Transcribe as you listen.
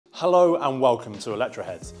Hello and welcome to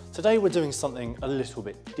Electroheads. Today we're doing something a little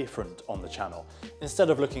bit different on the channel.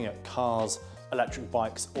 Instead of looking at cars, electric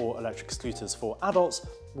bikes or electric scooters for adults,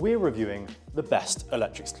 we're reviewing the best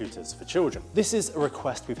electric scooters for children. This is a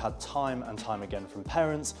request we've had time and time again from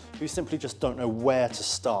parents who simply just don't know where to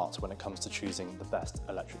start when it comes to choosing the best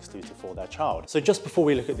electric scooter for their child. So just before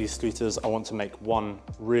we look at these scooters, I want to make one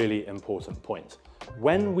really important point.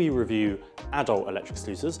 When we review adult electric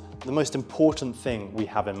scooters, the most important thing we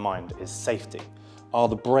have in mind is safety. Are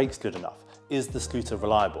the brakes good enough? Is the scooter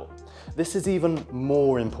reliable? This is even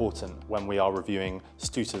more important when we are reviewing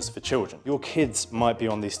scooters for children. Your kids might be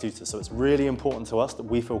on these scooters, so it's really important to us that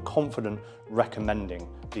we feel confident recommending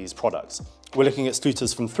these products. We're looking at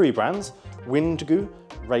scooters from 3 brands, Windgoo,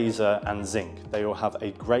 Razor and Zinc. They all have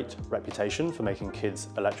a great reputation for making kids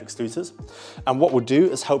electric scooters. And what we'll do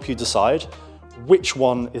is help you decide which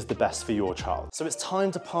one is the best for your child. So it's time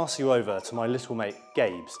to pass you over to my little mate,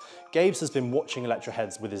 Gabes. Gabes has been watching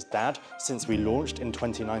Electroheads with his dad since we launched in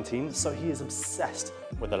 2019, so he is obsessed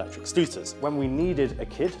with electric scooters. When we needed a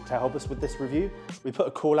kid to help us with this review, we put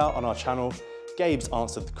a call out on our channel. Gabes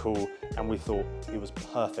answered the call and we thought he was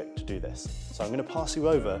perfect to do this. So I'm going to pass you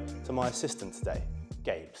over to my assistant today,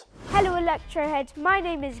 Gabes. Hello Electroheads, my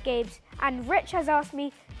name is Gabes and Rich has asked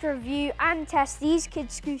me to review and test these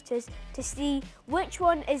kids' scooters to see which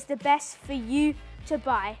one is the best for you to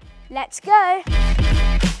buy. Let's go!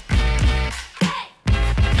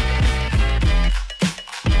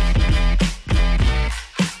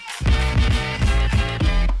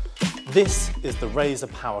 This is the Razor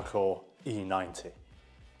PowerCore E90.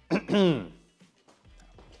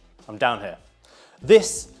 I'm down here.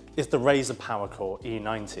 This is the Razor PowerCore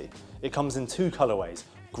E90. It comes in 2 colorways,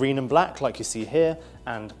 green and black like you see here,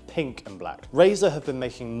 and pink and black. Razor have been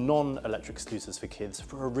making non-electric scooters for kids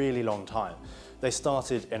for a really long time. They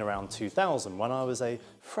started in around 2000 when I was a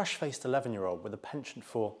fresh-faced 11-year-old with a penchant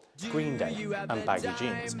for Green Day and baggy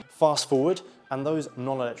jeans. Fast forward, and those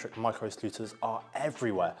non-electric micro scooters are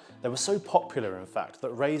everywhere. They were so popular, in fact, that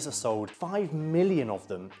Razor sold 5 million of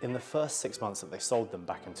them in the first 6 months that they sold them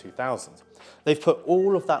back in 2000. They've put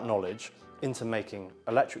all of that knowledge into making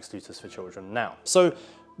electric scooters for children now. So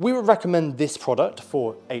we would recommend this product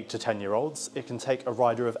for 8 to 10-year-olds. It can take a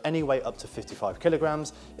rider of any weight up to 55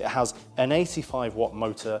 kilograms. It has an 85 watt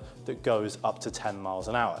motor that goes up to 10 miles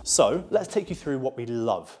an hour. So let's take you through what we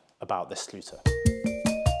love about this scooter.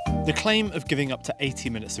 The claim of giving up to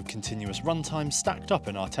 80 minutes of continuous runtime stacked up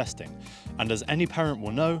in our testing, and as any parent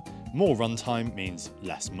will know, more runtime means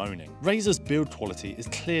less moaning. Razor's build quality is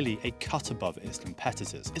clearly a cut above its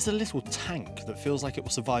competitors. It's a little tank that feels like it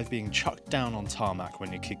will survive being chucked down on tarmac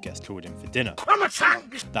when your kid gets called in for dinner. I'm a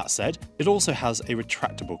tank! That said, it also has a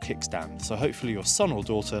retractable kickstand, so hopefully your son or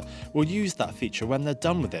daughter will use that feature when they're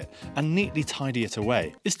done with it and neatly tidy it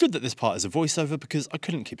away. It's good that this part is a voiceover because I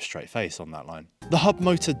couldn't keep a straight face on that line. The hub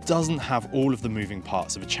motor doesn't have all of the moving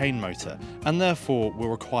parts of a chain motor and therefore will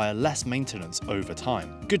require less maintenance over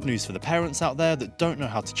time. Good news for the parents out there that don't know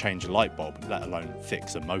how to change a light bulb, let alone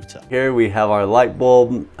fix a motor. Here we have our light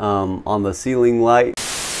bulb on the ceiling light.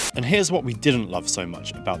 And here's what we didn't love so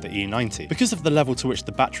much about the E90. Because of the level to which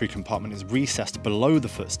the battery compartment is recessed below the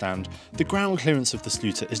footstand, the ground clearance of the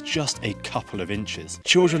scooter is just a couple of inches.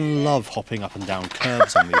 Children love hopping up and down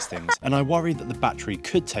curbs on these things, and I worry that the battery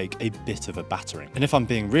could take a bit of a battering. And if I'm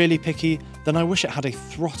being really picky, then I wish it had a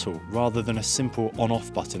throttle rather than a simple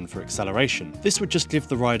on-off button for acceleration. This would just give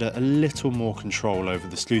the rider a little more control over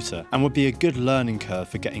the scooter and would be a good learning curve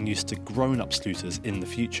for getting used to grown-up scooters in the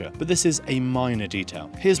future. But this is a minor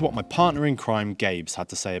detail. Here's what my partner in crime, Gabes, had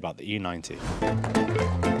to say about the E90.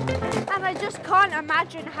 And I just can't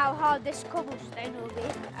imagine how hard this cobblestone will be.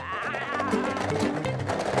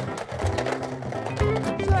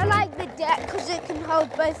 So I like the deck because it can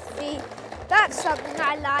hold both feet. That's something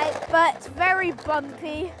I like, but it's very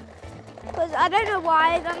bumpy. Because I don't know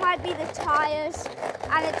why, that might be the tyres,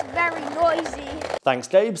 and it's very noisy. Thanks,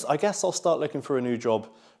 Gabes. I guess I'll start looking for a new job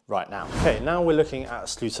right now. Okay, now we're looking at a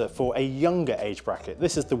scooter for a younger age bracket.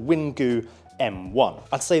 This is the Windgoo M1.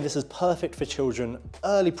 I'd say this is perfect for children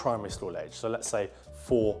early primary school age, so let's say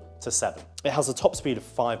 4 to 7. It has a top speed of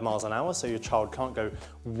 5 miles an hour, so your child can't go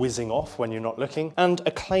whizzing off when you're not looking, and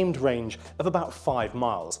a claimed range of about 5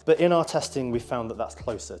 miles. But in our testing, we found that that's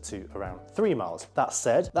closer to around 3 miles. That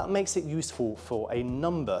said, that makes it useful for a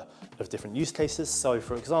number of different use cases. So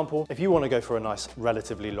for example, if you want to go for a nice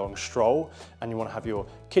relatively long stroll and you want to have your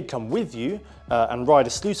kid come with you and ride a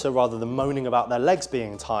scooter rather than moaning about their legs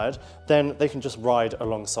being tired, then they can just ride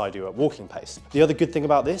alongside you at walking pace. The other good thing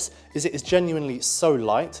about this is it is genuinely so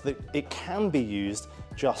light that it can be used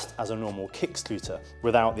just as a normal kick scooter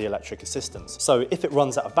without the electric assistance. So if it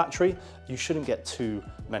runs out of battery, you shouldn't get too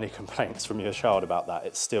many complaints from your child about that.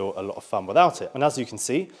 It's still a lot of fun without it. And as you can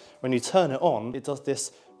see, when you turn it on, it does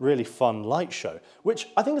this really fun light show, which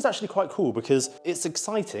I think is actually quite cool because it's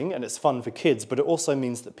exciting and it's fun for kids, but it also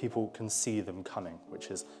means that people can see them coming, which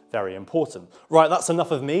is very important. Right, that's enough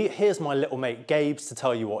of me. Here's my little mate Gabes to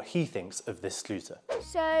tell you what he thinks of this scooter.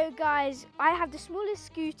 So guys, I have the smallest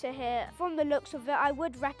scooter here. From the looks of it, I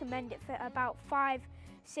would recommend it for about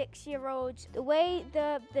 5-6-year-olds. The way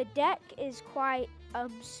the deck is quite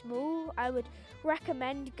small, I would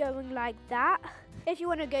recommend going like that. If you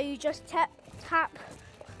want to go, you just tap,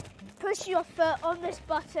 push your foot on this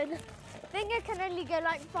button. I think it can only go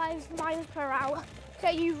like 5 miles per hour. So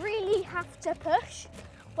you really have to push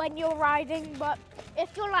when you're riding, but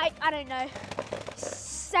if you're like, I don't know,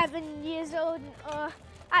 7 years old, or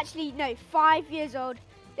actually no, 5 years old,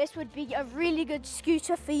 this would be a really good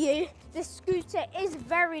scooter for you. This scooter is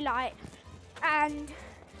very light and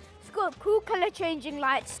it's got cool color changing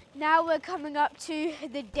lights. Now we're coming up to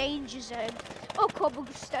the danger zone, or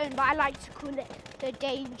cobblestone, but I like to call it the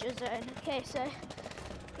danger zone. Okay, so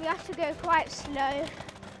you have to go quite slow.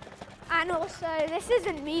 And also, this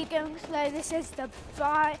isn't me going slow, this is the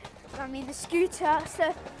scooter.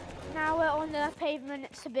 So now we're on the pavement,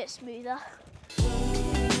 it's a bit smoother.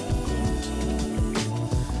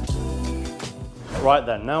 Right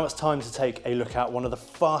then, now it's time to take a look at one of the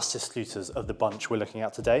fastest scooters of the bunch we're looking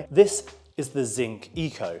at today. This is the Zinc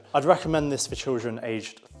ECO. I'd recommend this for children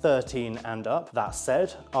aged 13 and up. That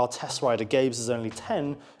said, our test rider Gabes is only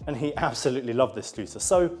 10 and he absolutely loved this scooter.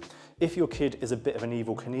 So if your kid is a bit of an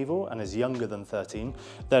Evel Knievel and is younger than 13,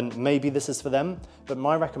 then maybe this is for them, but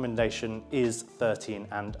my recommendation is 13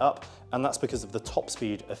 and up, and that's because of the top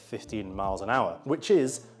speed of 15 miles an hour, which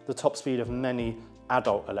is the top speed of many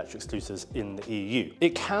adult electric scooters in the EU.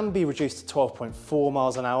 It can be reduced to 12.4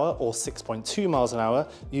 miles an hour or 6.2 miles an hour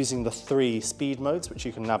using the 3 speed modes, which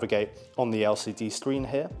you can navigate on the LCD screen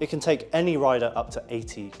here. It can take any rider up to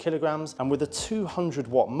 80 kilograms, and with a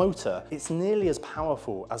 200-watt motor, it's nearly as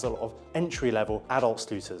powerful as a lot of entry-level adult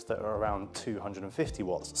scooters that are around 250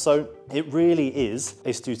 watts. So it really is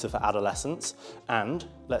a scooter for adolescents, and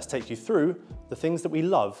let's take you through the things that we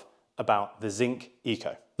love about the Zinc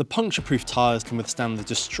ECO. The puncture-proof tyres can withstand the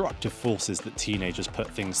destructive forces that teenagers put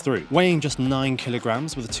things through. Weighing just 9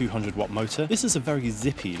 kilograms with a 200-watt motor, this is a very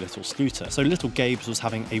zippy little scooter, so little Gabes was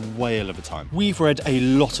having a whale of a time. We've read a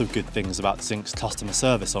lot of good things about Zinc's customer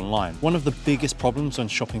service online. One of the biggest problems when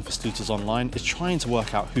shopping for scooters online is trying to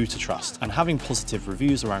work out who to trust, and having positive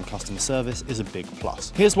reviews around customer service is a big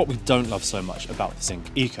plus. Here's what we don't love so much about the Zinc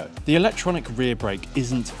ECO. The electronic rear brake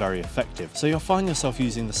isn't very effective, so you'll find yourself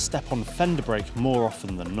using the step-on fender brake more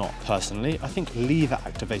often than not. Personally, I think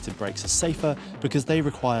lever-activated brakes are safer because they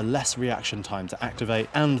require less reaction time to activate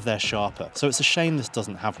and they're sharper, so it's a shame this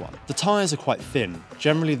doesn't have one. The tyres are quite thin.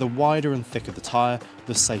 Generally, the wider and thicker the tyre,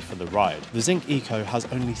 the safer the ride. The Zinc ECO has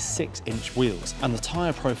only 6-inch wheels, and the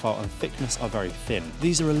tyre profile and thickness are very thin.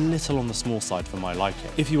 These are a little on the small side for my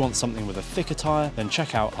liking. If you want something with a thicker tyre, then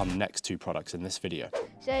check out our next 2 products in this video.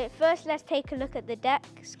 So first let's take a look at the deck.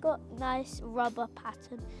 It's got nice rubber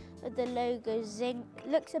pattern with the logo Zinc.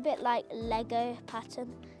 Looks a bit like Lego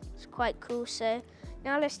pattern. It's quite cool. So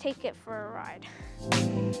now let's take it for a ride.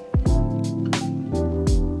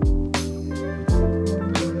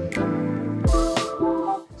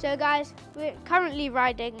 So guys, we're currently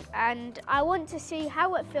riding and I want to see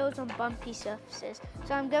how it feels on bumpy surfaces.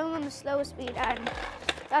 So I'm going on the slower speed and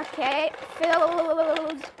okay,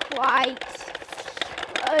 feels quite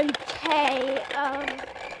okay.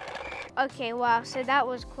 Okay, wow, so that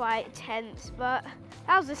was quite tense, but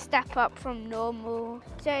that was a step up from normal.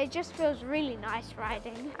 So it just feels really nice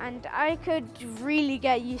riding, and I could really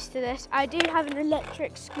get used to this. I do have an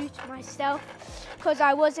electric scooter myself, because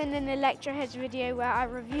I was in an Electroheads video where I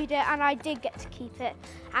reviewed it, and I did get to keep it.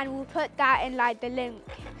 And we'll put that in like the link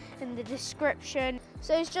in the description.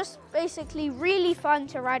 So it's just basically really fun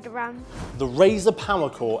to ride around. The Razer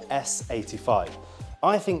PowerCore S85.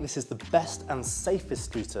 I think this is the best and safest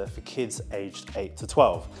scooter for kids aged 8 to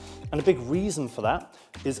 12. And a big reason for that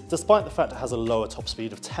is, despite the fact it has a lower top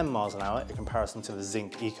speed of 10 miles an hour in comparison to the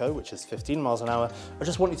Zinc ECO, which is 15 miles an hour, I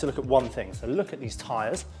just want you to look at one thing. So look at these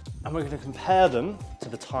tyres, and we're going to compare them to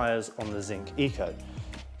the tyres on the Zinc ECO.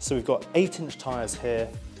 So we've got 8-inch tyres here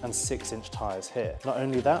and 6-inch tyres here. Not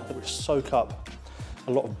only that, which soak up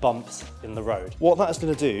a lot of bumps in the road. What that is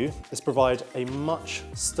going to do is provide a much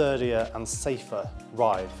sturdier and safer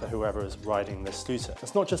ride for whoever is riding this scooter.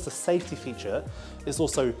 It's not just a safety feature, it's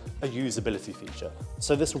also a usability feature.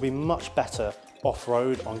 So this will be much better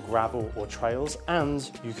off-road on gravel or trails, and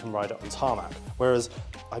you can ride it on tarmac. Whereas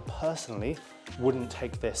I personally wouldn't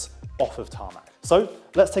take this off of tarmac. So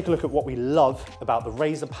let's take a look at what we love about the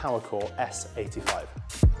Razor PowerCore S85.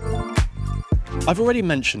 I've already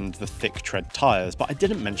mentioned the thick tread tyres, but I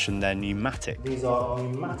didn't mention their pneumatic. These are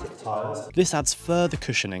pneumatic tyres. This adds further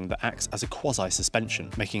cushioning that acts as a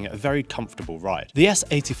quasi-suspension, making it a very comfortable ride. The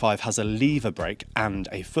S85 has a lever brake and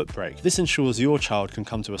a foot brake. This ensures your child can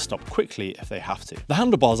come to a stop quickly if they have to. The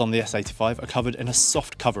handlebars on the S85 are covered in a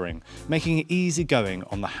soft covering, making it easy going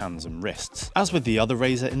on the hands and wrists. As with the other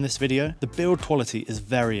Razor in this video, the build quality is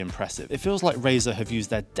very impressive. It feels like Razor have used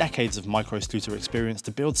their decades of micro scooter experience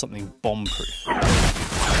to build something bomb-proof.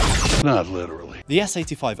 Not literally. The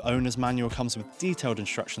S85 owner's manual comes with detailed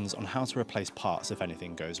instructions on how to replace parts if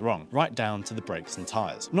anything goes wrong, right down to the brakes and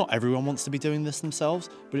tyres. Not everyone wants to be doing this themselves,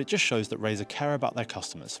 but it just shows that Razor care about their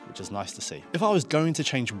customers, which is nice to see. If I was going to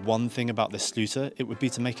change one thing about this scooter, it would be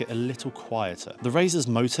to make it a little quieter. The Razor's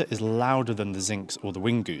motor is louder than the Zincs or the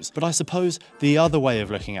Windgoos, but I suppose the other way of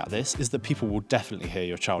looking at this is that people will definitely hear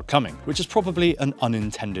your child coming, which is probably an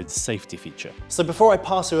unintended safety feature. So before I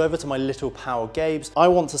pass you over to my little pal Gabes, I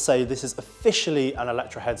want to say this is officially an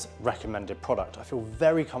Electroheads recommended product. I feel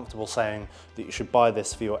very comfortable saying that you should buy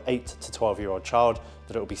this for your 8 to 12-year-old child,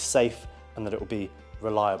 that it will be safe and that it will be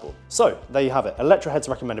reliable. So there you have it, Electroheads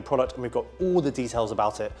recommended product, and we've got all the details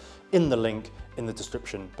about it in the link in the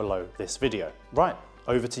description below this video. Right,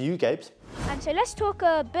 over to you, Gabes. And so let's talk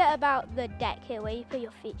a bit about the deck here where you put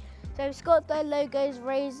your feet. So it's got the logos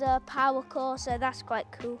Razor PowerCore, so that's quite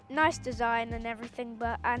cool. Nice design and everything,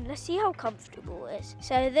 and let's see how comfortable it is.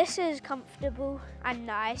 So this is comfortable and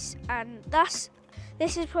nice, and this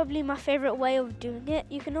is probably my favorite way of doing it.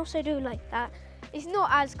 You can also do like that. It's not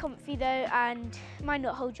as comfy though, and might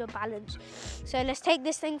not hold your balance. So let's take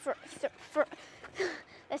this thing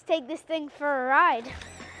let's take this thing for a ride.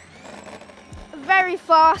 Very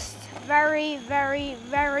fast, very, very,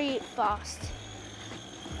 very fast.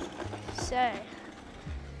 So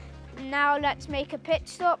now let's make a pit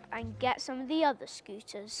stop and get some of the other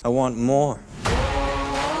scooters. I want more.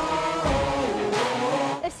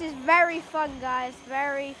 This is very fun, guys,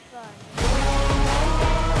 very fun.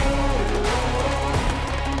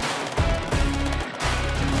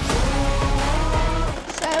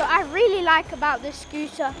 So I really like about this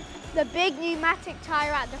scooter the big pneumatic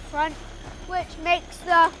tyre at the front, which makes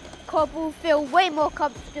the cobble feel way more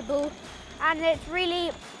comfortable, and it's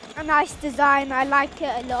really a nice design. I like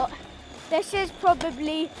it a lot. This is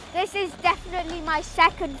definitely my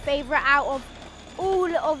second favourite out of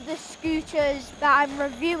all of the scooters that I'm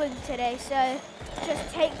reviewing today. So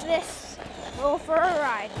just take this all for a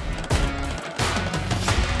ride.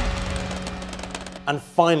 And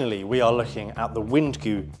finally, we are looking at the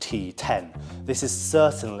Windgoo T10. This is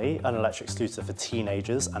certainly an electric scooter for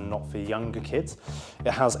teenagers and not for younger kids.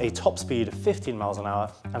 It has a top speed of 15 miles an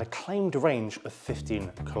hour and a claimed range of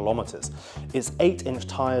 15 kilometers. Its 8-inch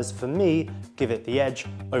tyres, for me, give it the edge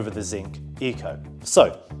over the Zinc ECO.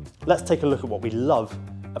 So let's take a look at what we love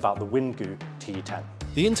about the Windgoo T10.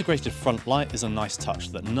 The integrated front light is a nice touch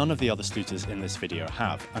that none of the other scooters in this video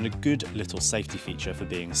have, and a good little safety feature for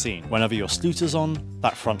being seen. Whenever your scooter's on,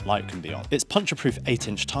 that front light can be on. Its puncture-proof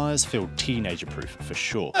 8-inch tyres feel teenager-proof for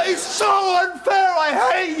sure. It's so unfair,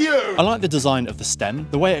 I hate you! I like the design of the stem.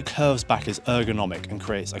 The way it curves back is ergonomic and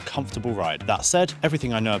creates a comfortable ride. That said,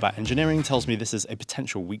 everything I know about engineering tells me this is a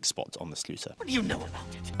potential weak spot on the scooter. What do you know about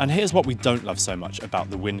it? And here's what we don't love so much about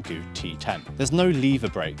the Windgoo T10. There's no lever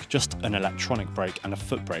brake, just an electronic brake and a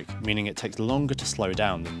foot brake, meaning it takes longer to slow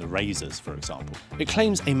down than the Razors, for example. It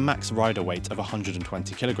claims a max rider weight of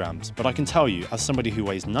 120 kilograms, but I can tell you, as somebody who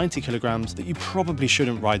weighs 90 kilograms, that you probably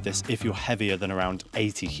shouldn't ride this if you're heavier than around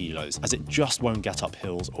 80 kilos, as it just won't get up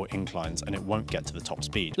hills or inclines and it won't get to the top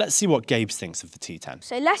speed. Let's see what Gabes thinks of the T10.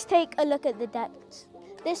 So let's take a look at the decks.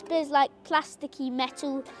 This bit's like plasticky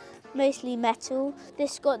metal, mostly metal.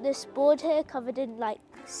 This got this board here covered in like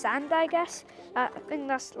sand, I guess. I think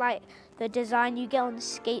that's like the design you get on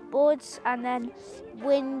skateboards. And then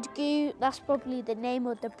Windgoo, that's probably the name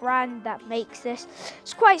of the brand that makes this.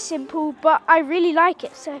 It's quite simple, but I really like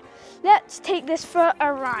it. So let's take this for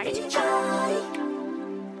a ride.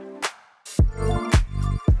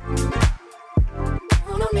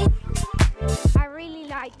 I really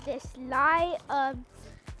like this light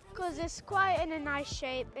because it's quite in a nice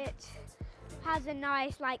shape. It has a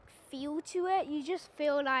nice like feel to it. You just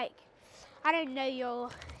feel like, I don't know, you're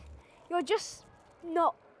just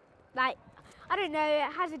not like, I don't know,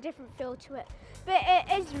 it has a different feel to it. But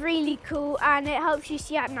it is really cool and it helps you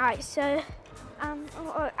see at night. So,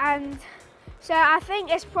 and so I think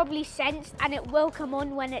it's probably sensed and it will come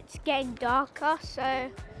on when it's getting darker. So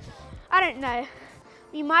I don't know.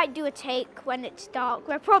 We might do a take when it's dark.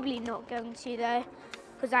 We're probably not going to though,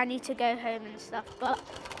 because I need to go home and stuff, but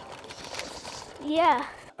yeah.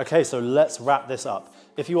 Okay, so let's wrap this up.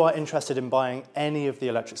 If you are interested in buying any of the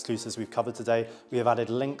electric scooters we've covered today, we have added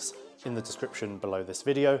links in the description below this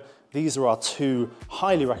video. These are our 2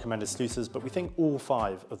 highly recommended scooters, but we think all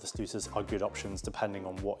 5 of the scooters are good options depending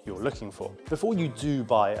on what you're looking for. Before you do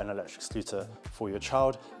buy an electric scooter for your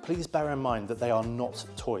child, please bear in mind that they are not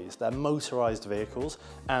toys. They're motorized vehicles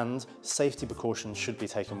and safety precautions should be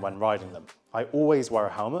taken when riding them. I always wear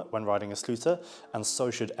a helmet when riding a scooter, and so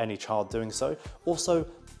should any child doing so. Also,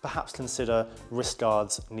 perhaps consider wrist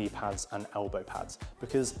guards, knee pads, and elbow pads,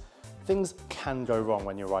 because things can go wrong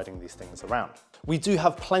when you're riding these things around. We do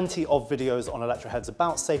have plenty of videos on Electroheads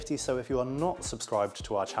about safety, so if you are not subscribed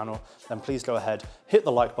to our channel, then please go ahead, hit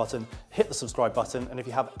the like button, hit the subscribe button, and if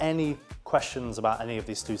you have any questions about any of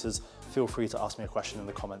these scooters, feel free to ask me a question in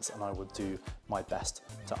the comments and I will do my best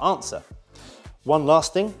to answer. One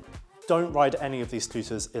last thing, don't ride any of these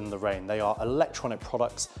scooters in the rain. They are electronic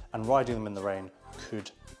products and riding them in the rain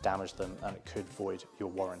could damage them and it could void your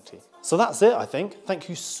warranty. So that's it, I think. Thank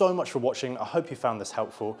you so much for watching. I hope you found this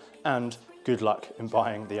helpful and good luck in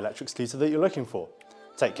buying the electric scooter that you're looking for.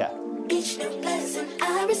 Take care. Each new blessing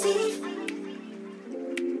I receive,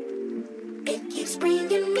 it keeps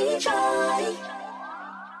bringing